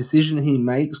what decision he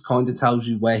makes kind of tells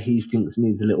you where he thinks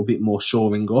needs a little bit more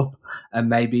shoring up and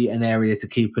maybe an area to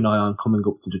keep an eye on coming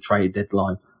up to the trade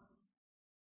deadline.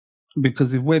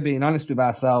 Because if we're being honest with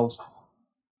ourselves,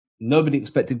 nobody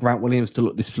expected Grant Williams to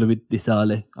look this fluid this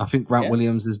early. I think Grant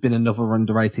Williams has been another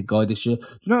underrated guy this year. Do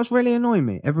you know what's really annoying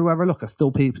me? Everywhere I look, I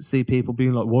still see people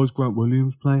being like, why is Grant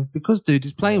Williams playing? Because, dude,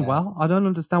 he's playing well. I don't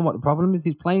understand what the problem is.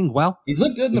 He's playing well. He's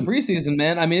looked good in the preseason,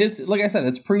 man. I mean, it's like I said,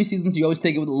 it's preseason, so you always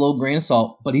take it with a little grain of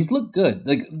salt. But he's looked good.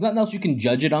 Like, nothing else you can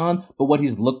judge it on, but what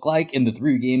he's looked like in the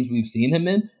 3 games we've seen him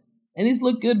in. And he's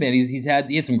looked good, man. He had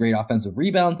some great offensive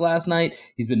rebounds last night.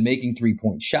 He's been making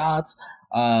 3-point shots.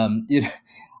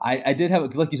 I did have it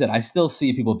because, like you said, I still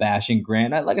see people bashing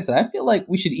Grant. Like I said, I feel like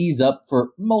we should ease up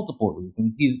for multiple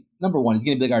reasons. He's number one. He's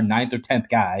going to be like our 9th or 10th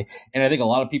guy, and I think a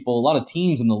lot of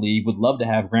teams in the league would love to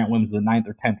have Grant Williams as the 9th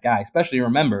or 10th guy. Especially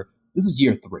remember, this is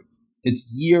year 3. It's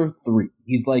year 3.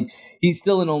 He's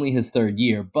still in only his 3rd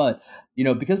year, but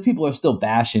because people are still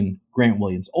bashing Grant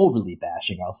Williams, overly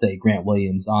bashing, I'll say Grant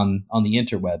Williams on the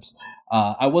interwebs.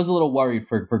 I was a little worried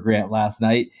for Grant last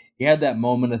night. He had that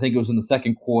moment, I think it was in the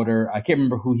second quarter. I can't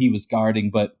remember who he was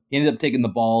guarding, but he ended up taking the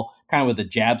ball kind of with a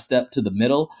jab step to the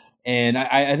middle. And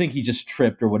I think he just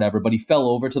tripped or whatever, but he fell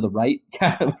over to the right.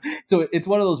 Kind of. So it's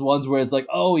one of those ones where it's like,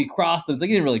 oh, he crossed him. It's like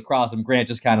he didn't really cross him. Grant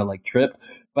just kind of like tripped.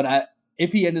 But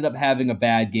if he ended up having a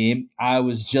bad game, I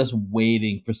was just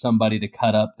waiting for somebody to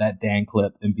cut up that Dan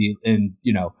clip and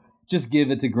just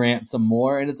give it to Grant some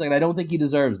more. And it's like, I don't think he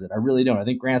deserves it. I really don't. I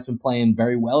think Grant's been playing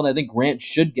very well, and I think Grant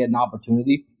should get an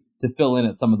opportunity to fill in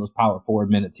at some of those power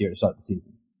forward minutes here to start the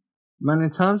season. Man,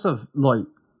 in terms of like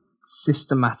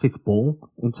systematic ball,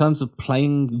 in terms of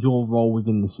playing your role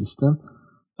within the system,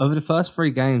 over the first 3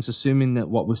 games, assuming that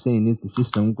what we're seeing is the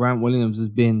system, Grant Williams has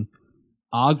been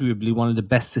arguably one of the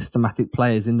best systematic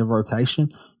players in the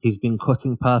rotation. He's been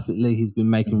cutting perfectly. He's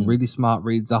been making really smart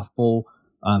reads off ball.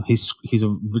 He's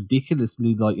a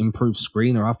ridiculously improved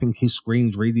screener. I think his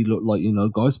screens really look like,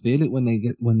 guys feel it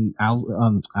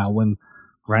when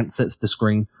Grant sets the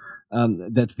screen.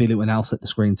 They'd feel it when Al set the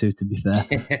screen too, to be fair.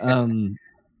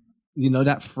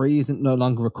 That 3 isn't no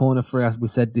longer a corner 3. As we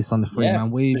said this on the 3-man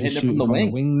weave. He's shooting from the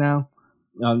wing now.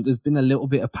 There's been a little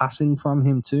bit of passing from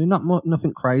him too.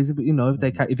 Nothing crazy, but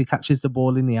if he catches the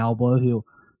ball in the elbow,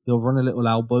 he'll run a little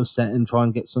elbow set and try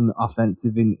and get some offense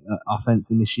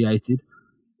initiated.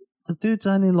 The dude's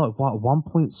earning $1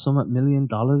 point something million.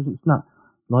 It's not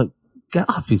like, get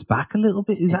off his back a little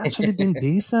bit. He's actually been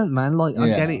decent, man. Like, I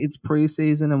get it. It's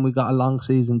preseason and we got a long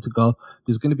season to go.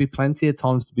 There's going to be plenty of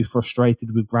times to be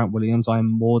frustrated with Grant Williams. I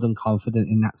am more than confident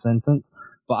in that sentence.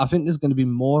 But I think there's going to be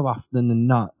more often than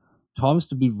not times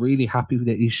to be really happy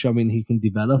that he's showing he can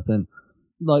develop. And,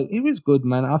 like, he was good,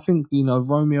 man. I think,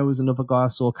 Romeo was another guy I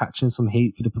saw catching some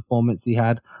heat for the performance he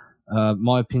had.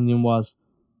 My opinion was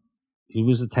he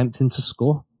was attempting to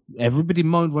score. Everybody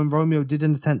moaned when Romeo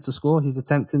didn't attempt to score. He's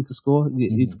attempting to score.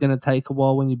 It's going to take a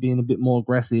while when you're being a bit more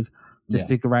aggressive to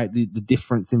figure out the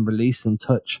difference in release and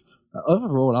touch.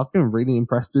 Overall, I've been really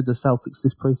impressed with the Celtics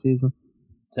this preseason.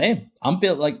 Same. I'm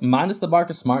feeling like, minus the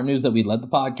Marcus Smart news that we led the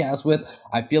podcast with,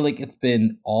 I feel like it's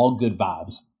been all good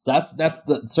vibes. So that's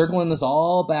the circling this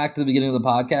all back to the beginning of the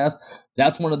podcast.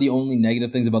 That's one of the only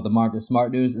negative things about the Marcus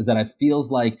Smart news is that it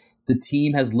feels like the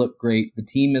team has looked great. The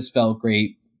team has felt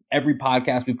great. Every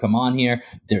podcast we've come on here,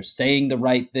 they're saying the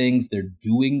right things. They're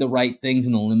doing the right things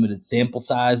in the limited sample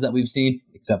size that we've seen,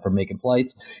 except for making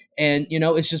flights. And,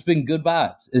 it's just been good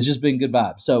vibes. It's just been good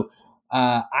vibes. So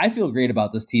I feel great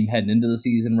about this team heading into the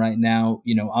season right now.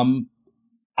 I'm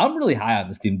really high on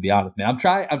this team, to be honest, man.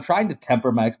 I'm trying to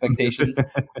temper my expectations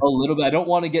a little bit. I don't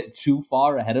want to get too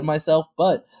far ahead of myself,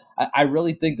 but I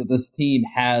really think that this team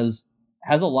has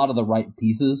a lot of the right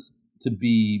pieces to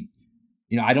be.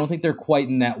 I don't think they're quite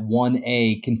in that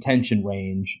 1A contention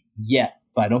range yet,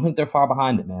 but I don't think they're far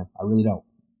behind it, man. I really don't.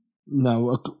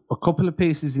 No, a couple of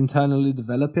pieces internally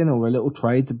developing or a little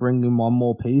trade to bring in one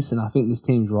more piece, and I think this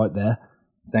team's right there.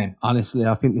 Same. Honestly,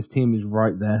 I think this team is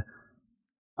right there.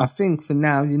 I think for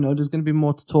now, there's going to be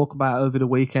more to talk about over the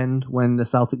weekend when the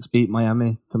Celtics beat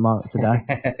Miami today.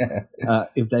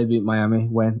 If they beat Miami,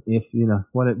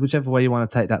 whichever way you want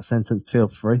to take that sentence, feel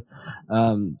free.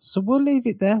 So we'll leave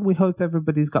it there. We hope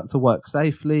everybody's got to work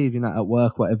safely. If you're not at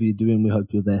work, whatever you're doing, we hope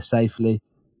you're there safely.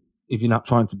 If you're not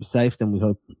trying to be safe, then we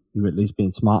hope you're at least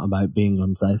being smart about being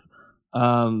unsafe.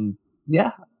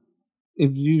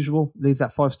 As usual, leave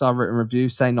that 5-star written review.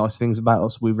 Say nice things about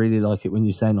us. We really like it when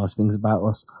you say nice things about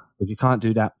us. If you can't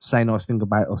do that, say nice things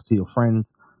about us to your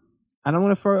friends. And I'm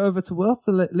going to throw it over to Will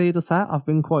to lead us out. I've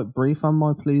been quite brief on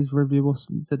my please review us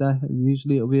today.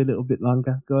 Usually it'll be a little bit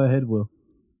longer. Go ahead, Will.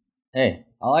 Hey,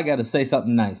 all I got to say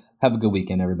something nice. Have a good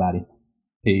weekend, everybody.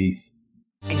 Peace.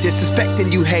 Ain't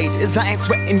disrespecting you haters, I ain't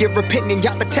sweating your opinion.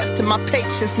 Y'all been testing my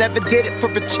patience, never did it for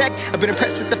a check. I've been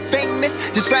impressed with the famous,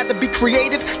 just rather be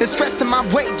creative than stressing my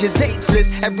wages.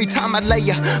 Ageless, every time I lay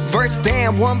a verse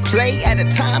down, one play at a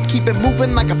time, keep it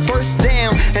moving like a first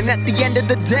down. And at the end of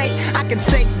the day, I can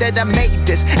say that I made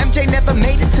this. MJ never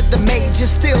made it to the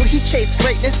majors, still he chased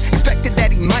greatness. Expected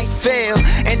that he might fail,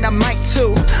 and I might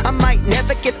too. I might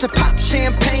never get to pop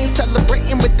champagne, celebrate